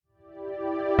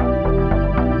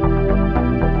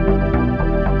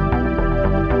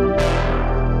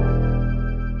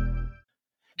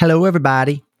Hello,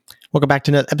 everybody. Welcome back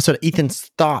to another episode of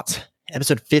Ethan's Thoughts,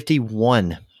 episode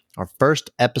 51, our first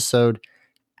episode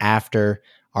after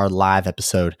our live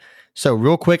episode. So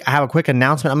real quick, I have a quick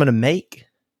announcement I'm going to make,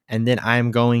 and then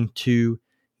I'm going to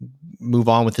move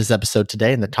on with this episode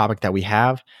today and the topic that we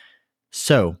have.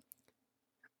 So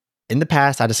in the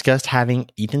past, I discussed having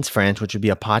Ethan's Friends, which would be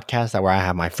a podcast where I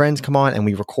have my friends come on and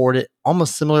we record it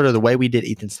almost similar to the way we did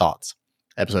Ethan's Thoughts,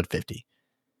 episode 50.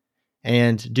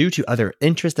 And due to other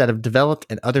interests that have developed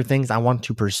and other things I want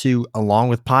to pursue along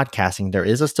with podcasting, there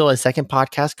is still a second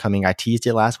podcast coming. I teased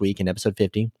it last week in episode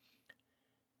 50.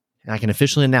 And I can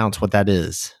officially announce what that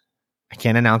is. I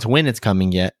can't announce when it's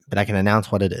coming yet, but I can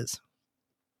announce what it is.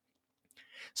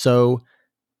 So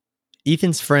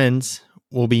Ethan's Friends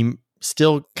will be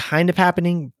still kind of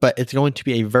happening, but it's going to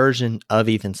be a version of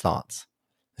Ethan's Thoughts.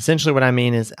 Essentially what I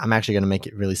mean is I'm actually going to make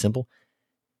it really simple.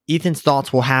 Ethan's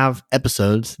Thoughts will have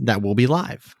episodes that will be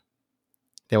live.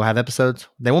 They will have episodes.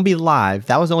 They won't be live.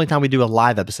 That was the only time we do a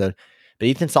live episode. But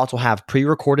Ethan's Thoughts will have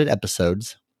pre-recorded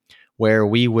episodes where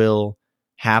we will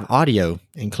have audio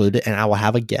included and I will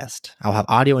have a guest. I'll have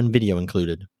audio and video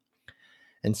included.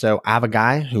 And so I have a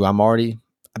guy who I'm already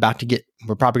about to get,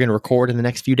 we're probably going to record in the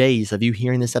next few days of you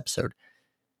hearing this episode.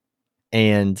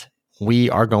 And we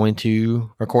are going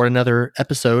to record another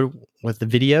episode with the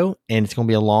video, and it's going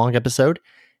to be a long episode.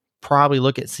 Probably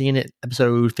look at seeing it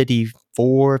episode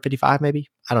 54, 55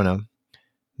 maybe. I don't know.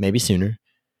 Maybe sooner.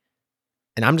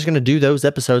 And I'm just going to do those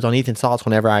episodes on Ethan's Thoughts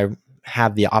whenever I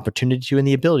have the opportunity to and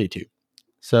the ability to.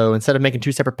 So instead of making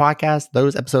two separate podcasts,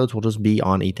 those episodes will just be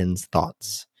on Ethan's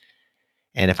Thoughts.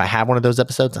 And if I have one of those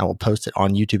episodes, I will post it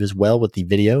on YouTube as well with the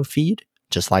video feed,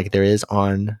 just like there is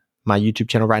on my YouTube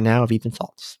channel right now of Ethan's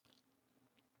Thoughts.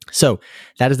 So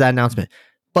that is that announcement.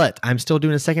 But I'm still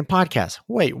doing a second podcast.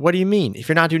 Wait, what do you mean? If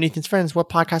you're not doing Ethan's Friends, what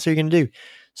podcast are you going to do?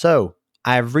 So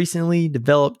I've recently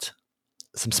developed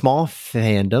some small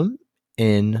fandom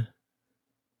in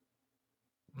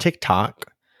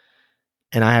TikTok,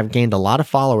 and I have gained a lot of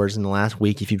followers in the last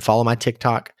week. If you follow my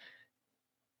TikTok,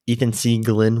 Ethan C.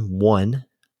 Glenn 1,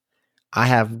 I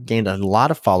have gained a lot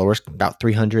of followers, about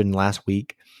 300 in the last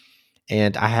week.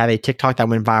 And I have a TikTok that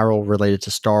went viral related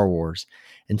to Star Wars.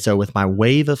 And so with my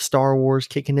wave of Star Wars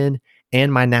kicking in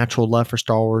and my natural love for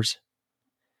Star Wars,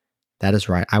 that is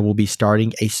right, I will be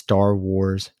starting a Star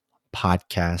Wars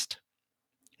podcast.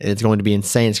 It's going to be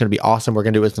insane. It's going to be awesome. We're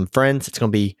going to do it with some friends. It's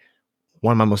going to be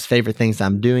one of my most favorite things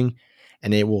I'm doing,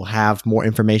 and it will have more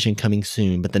information coming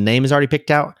soon. But the name is already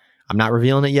picked out. I'm not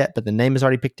revealing it yet, but the name is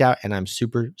already picked out, and I'm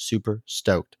super, super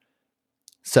stoked.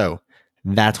 So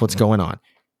that's what's going on.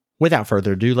 Without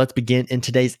further ado, let's begin in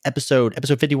today's episode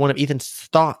 51 of Ethan's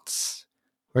Thoughts.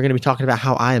 We're going to be talking about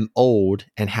how I am old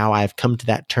and how I have come to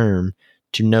that term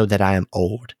to know that I am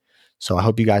old. So I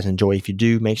hope you guys enjoy. If you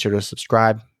do, make sure to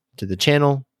subscribe to the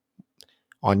channel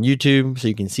on YouTube so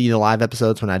you can see the live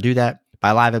episodes when I do that.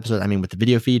 By live episodes, I mean with the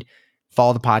video feed.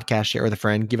 Follow the podcast, share with a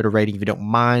friend, give it a rating if you don't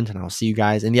mind, and I'll see you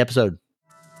guys in the episode.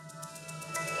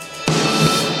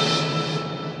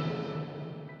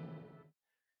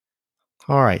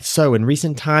 All right, so in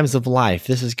recent times of life,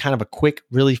 this is kind of a quick,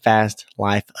 really fast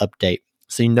life update.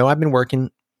 So I've been working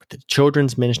with the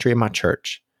children's ministry of my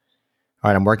church. All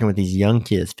right, I'm working with these young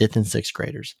kids, 5th and 6th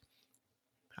graders.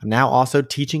 I'm now also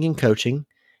teaching and coaching,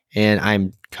 and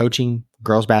I'm coaching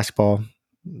girls basketball.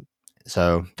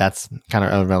 So that's kind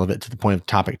of irrelevant to the point of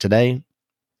the topic today.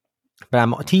 But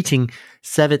I'm teaching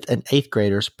 7th and 8th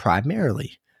graders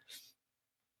primarily.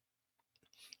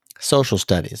 Social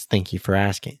studies, thank you for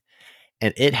asking.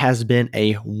 And it has been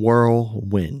a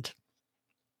whirlwind.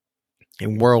 A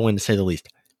whirlwind, to say the least.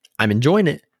 I'm enjoying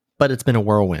it, but it's been a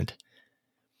whirlwind.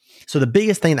 So the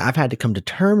biggest thing that I've had to come to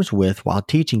terms with while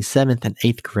teaching 7th and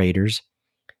 8th graders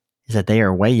is that they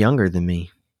are way younger than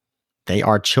me. They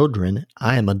are children.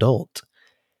 I am adult.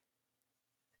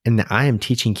 And I am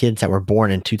teaching kids that were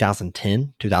born in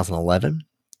 2010, 2011.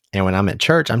 And when I'm at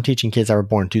church, I'm teaching kids that were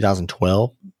born in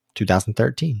 2012,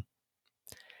 2013.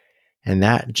 And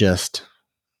that just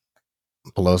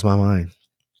blows my mind.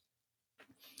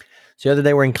 So the other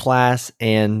day we're in class,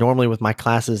 and normally with my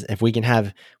classes, we got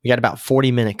about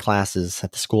 40-minute classes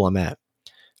at the school I'm at.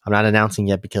 I'm not announcing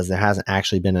yet because there hasn't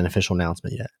actually been an official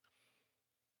announcement yet.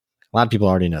 A lot of people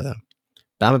already know that.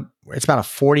 But it's about a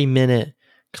 40-minute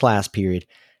class period.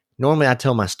 Normally I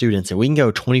tell my students that we can go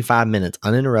 25 minutes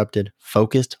uninterrupted,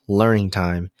 focused learning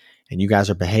time, and you guys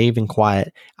are behaved and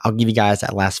quiet. I'll give you guys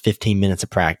that last 15 minutes of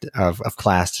practice of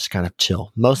class, just kind of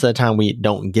chill. Most of the time we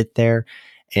don't get there,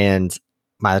 and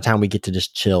by the time we get to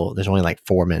just chill, there's only like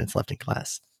 4 minutes left in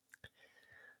class.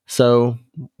 So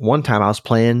one time I was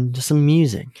playing just some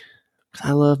music, because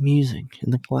I love music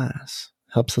in the class.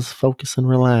 Helps us focus and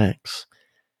relax.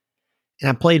 And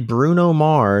I played Bruno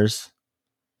Mars,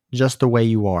 Just the Way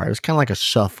You Are. It was kind of like a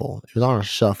shuffle. It was on a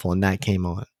shuffle and that came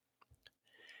on.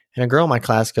 And a girl in my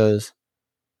class goes,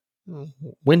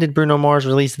 when did Bruno Mars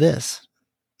release this?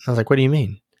 I was like, what do you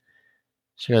mean?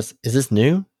 She goes, is this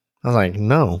new? I was like,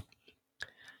 no.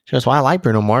 She goes, well, I like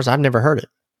Bruno Mars. I've never heard it.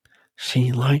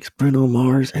 She likes Bruno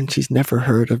Mars and she's never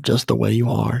heard of Just the Way You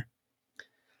Are.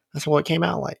 That's what it came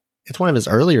out like. It's one of his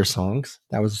earlier songs.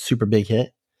 That was a super big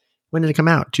hit. When did it come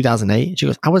out? 2008? She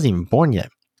goes, I wasn't even born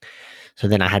yet. So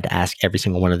then I had to ask every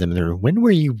single one of them in the room, when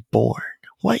were you born?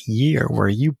 What year were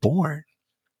you born?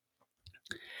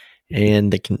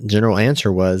 And the general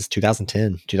answer was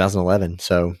 2010, 2011.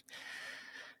 So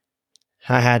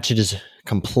I had to just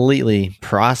completely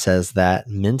process that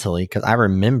mentally because I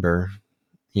remember,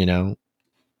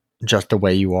 Just the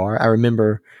Way You Are. I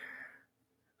remember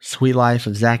Sweet Life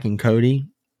of Zach and Cody.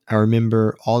 I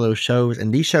remember all those shows,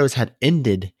 and these shows had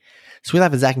ended. Sweet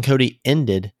Life of Zach and Cody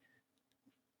ended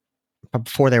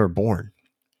before they were born.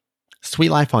 Sweet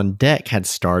Life on Deck had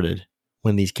started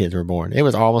when these kids were born. It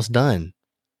was almost done.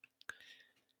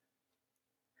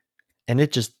 And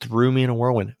it just threw me in a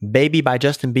whirlwind. Baby by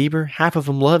Justin Bieber, half of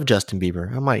them love Justin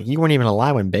Bieber. I'm like, you weren't even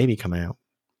alive when Baby came out.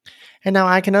 And now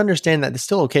I can understand that it's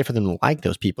still okay for them to like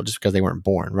those people just because they weren't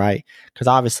born, right? Because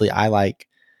obviously I like,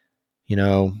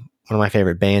 one of my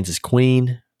favorite bands is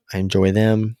Queen. I enjoy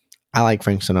them. I like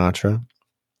Frank Sinatra.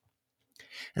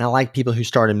 And I like people who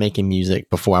started making music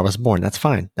before I was born. That's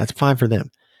fine. That's fine for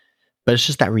them. But it's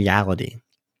just that reality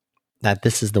that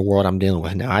this is the world I'm dealing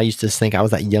with now. I used to think I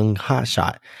was that young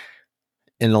hotshot.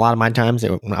 And a lot of my times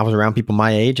when I was around people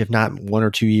my age, if not 1 or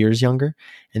 2 years younger,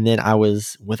 and then I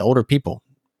was with older people,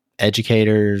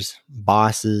 educators,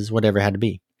 bosses, whatever it had to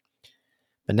be.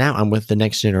 But now I'm with the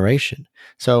next generation.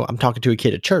 So I'm talking to a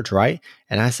kid at church, right?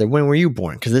 And I said, when were you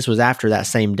born? Because this was after that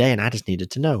same day and I just needed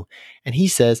to know. And he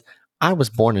says, I was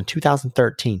born in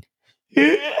 2013.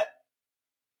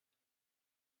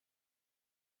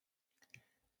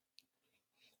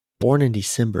 Born in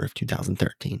December of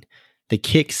 2013. The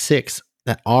kick six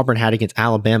that Auburn had against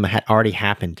Alabama had already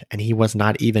happened, and he was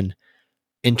not even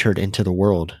entered into the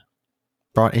world,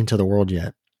 brought into the world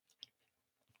yet.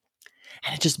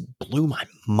 And it just blew my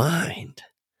mind.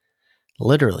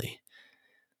 Literally.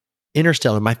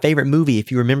 Interstellar, my favorite movie.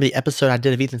 If you remember the episode I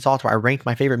did of Ethan Salter where I ranked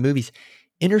my favorite movies,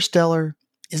 Interstellar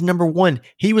is number 1.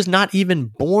 He was not even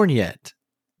born yet.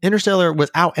 Interstellar was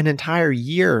out an entire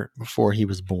year before he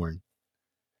was born.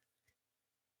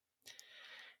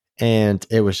 And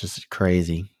it was just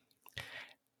crazy.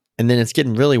 And then it's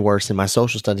getting really worse in my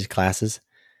social studies classes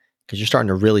because you're starting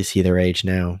to really see their age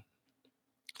now.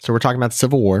 So we're talking about the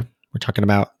Civil War. We're talking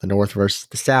about the North versus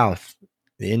the South,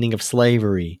 the ending of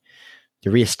slavery, the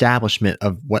reestablishment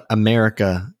of what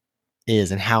America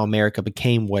is and how America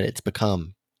became what it's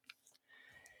become.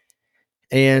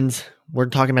 And we're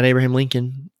talking about Abraham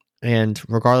Lincoln. And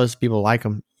regardless if people like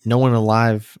him, no one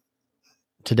alive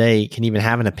today can even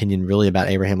have an opinion really about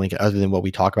Abraham Lincoln other than what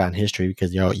we talk about in history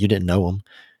because, you didn't know him.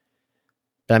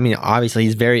 But I mean, obviously,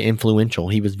 he's very influential.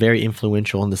 He was very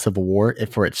influential in the Civil War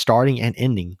for its starting and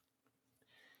ending.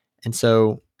 And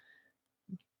so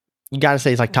you got to say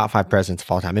he's like top 5 presidents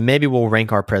of all time. And maybe we'll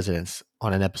rank our presidents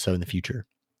on an episode in the future.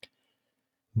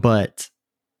 But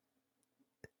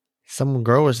some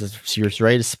girl she was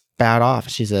ready to spout off.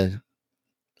 She said,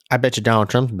 I bet you Donald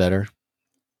Trump's better.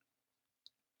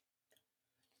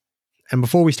 And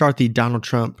before we start the Donald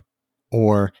Trump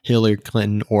or Hillary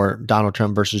Clinton or Donald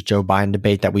Trump versus Joe Biden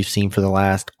debate that we've seen for the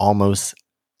last almost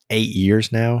 8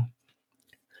 years now,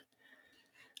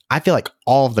 I feel like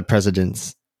all of the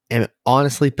presidents and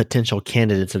honestly potential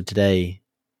candidates of today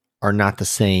are not the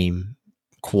same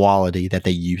quality that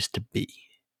they used to be.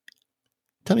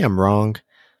 Tell me I'm wrong.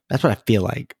 That's what I feel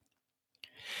like.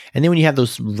 And then when you have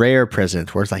those rare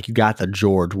presidents where it's like you got the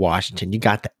George Washington, you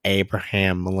got the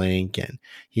Abraham Lincoln,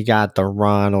 you got the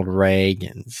Ronald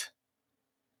Reagans,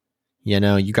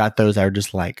 you got those that are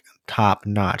just like top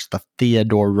notch, the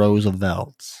Theodore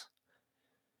Roosevelts.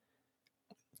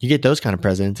 You get those kind of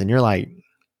presidents and you're like,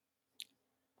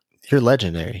 you're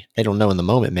legendary. They don't know in the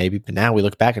moment maybe, but now we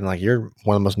look back and like, you're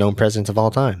one of the most known presidents of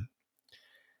all time.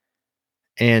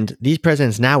 And these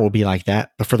presidents now will be like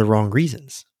that, but for the wrong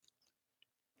reasons.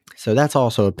 So that's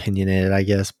also opinionated, I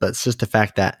guess, but it's just the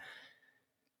fact that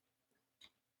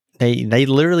they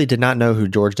literally did not know who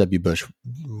George W. Bush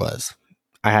was.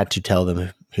 I had to tell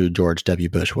them who George W.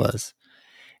 Bush was.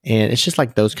 And it's just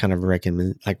like those kind of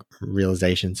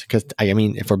realizations. Because, I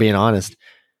mean, if we're being honest,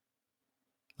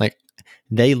 like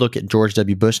they look at George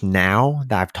W. Bush now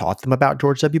that I've taught them about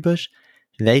George W. Bush.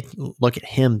 They look at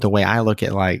him the way I look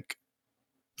at like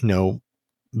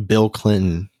Bill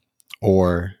Clinton,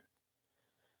 or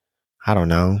I don't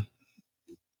know,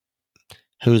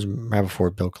 who's right before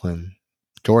Bill Clinton?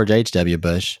 George H.W.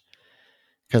 Bush.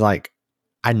 Because,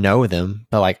 I know them,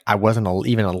 but, I wasn't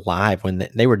even alive when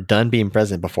they were done being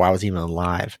president before I was even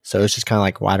alive. So it's just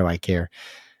kind of why do I care?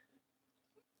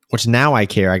 Which now I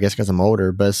care, I guess, because I'm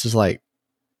older, but it's just they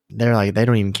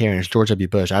don't even care. And it's George W.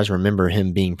 Bush. I just remember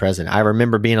him being president. I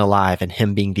remember being alive and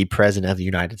him being the president of the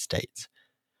United States.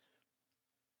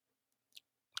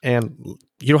 And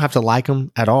you don't have to like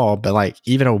him at all, but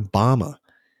even Obama,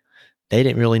 they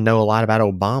didn't really know a lot about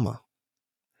Obama.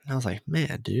 And I was like,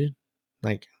 man, dude,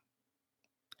 because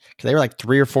they were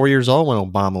 3 or 4 years old when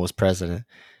Obama was president.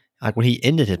 When he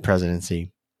ended his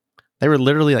presidency, they were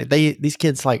literally these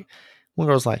kids, one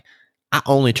girl's I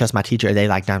only trust my teacher if they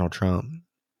like Donald Trump.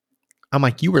 I'm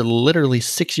you were literally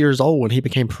 6 years old when he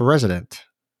became president.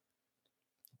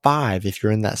 5 if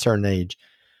you're in that certain age.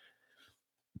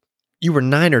 You were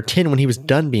 9 or 10 when he was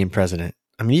done being president.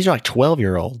 I mean, these are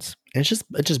 12-year-olds. And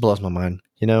it just blows my mind,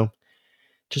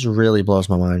 just really blows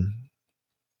my mind.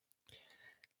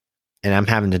 And I'm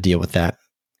having to deal with that.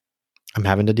 I'm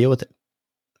having to deal with it.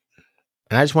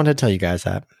 And I just wanted to tell you guys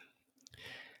that.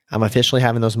 I'm officially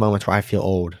having those moments where I feel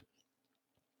old.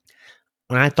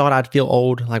 When I thought I'd feel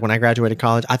old, when I graduated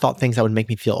college, I thought things that would make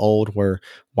me feel old were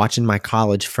watching my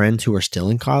college friends who are still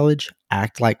in college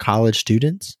act like college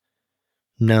students.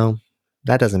 No,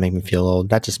 that doesn't make me feel old.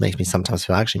 That just makes me sometimes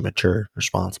feel actually mature,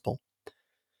 responsible.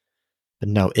 But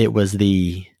no, it was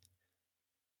the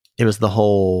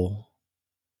whole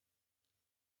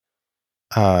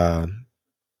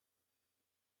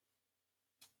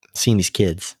seeing these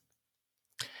kids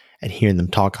and hearing them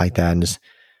talk like that and just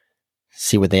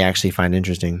see what they actually find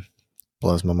interesting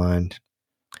blows my mind.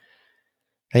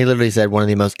 He literally said one of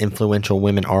the most influential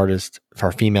women artists,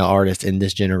 for female artists in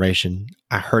this generation.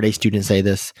 I heard a student say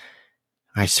this.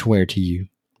 I swear to you.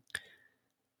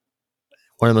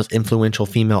 One of the most influential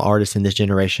female artists in this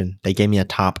generation. They gave me a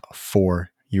top 4.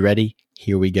 You ready?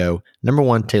 Here we go. Number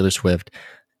 1, Taylor Swift.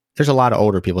 There's a lot of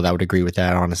older people that would agree with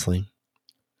that, honestly.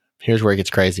 Here's where it gets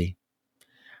crazy.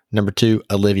 Number 2,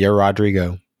 Olivia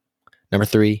Rodrigo. Number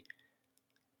 3,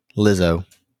 Lizzo.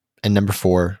 And number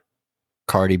 4,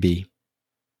 Cardi B.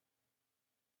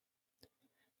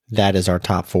 That is our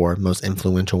top 4 most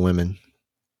influential women.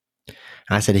 And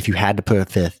I said, if you had to put a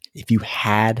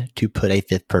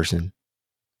fifth person,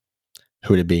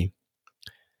 who would it be?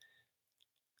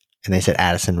 And they said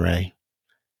Addison Rae.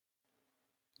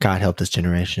 God help this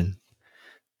generation.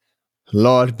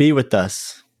 Lord, be with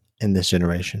us in this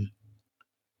generation.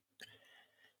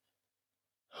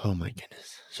 Oh my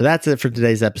goodness. So that's it for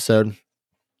today's episode.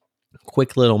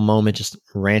 Quick little moment, just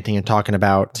ranting and talking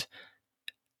about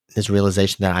this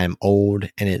realization that I am old,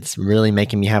 and it's really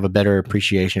making me have a better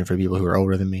appreciation for people who are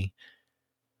older than me.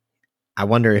 I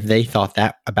wonder if they thought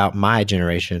that about my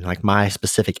generation, my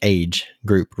specific age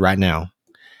group right now.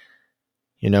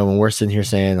 When we're sitting here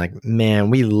saying man,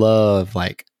 we love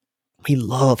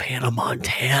Hannah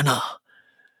Montana.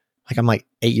 I'm 8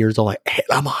 years old,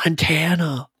 Hannah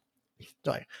Montana.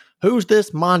 Who's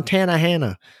this Montana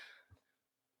Hannah?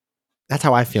 That's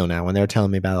how I feel now when they're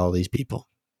telling me about all these people.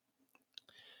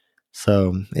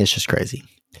 So it's just crazy.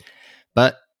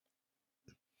 But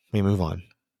we move on.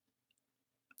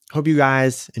 Hope you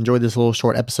guys enjoyed this little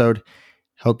short episode.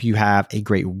 Hope you have a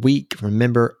great week.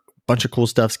 Remember, a bunch of cool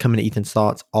stuff's coming to Ethan's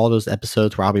Thoughts. All those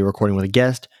episodes where I'll be recording with a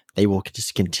guest, they will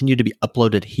just continue to be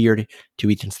uploaded here to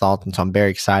Ethan's Thoughts. And so I'm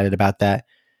very excited about that.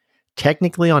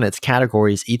 Technically on its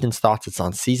categories, Ethan's Thoughts, it's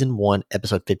on season 1,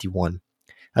 episode 51.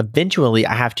 Eventually,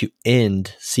 I have to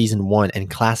end season 1 and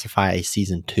classify a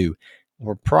season 2.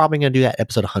 We're probably going to do that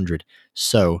episode 100.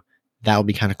 So that will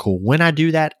be kind of cool. When I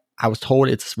do that, I was told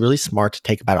it's really smart to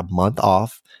take about a month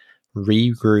off,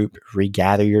 regroup,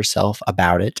 regather yourself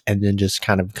about it, and then just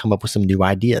kind of come up with some new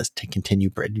ideas to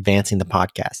continue advancing the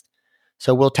podcast.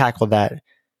 So we'll tackle that.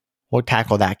 We'll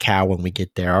tackle that cow when we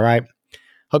get there. All right.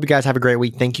 Hope you guys have a great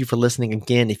week. Thank you for listening.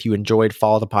 Again, if you enjoyed,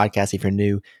 follow the podcast. If you're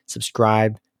new,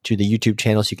 subscribe to the YouTube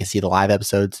channel so you can see the live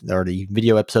episodes or the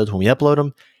video episodes when we upload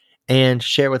them. And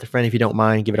share it with a friend if you don't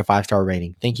mind. Give it a 5-star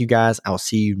rating. Thank you guys. I will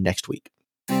see you next week.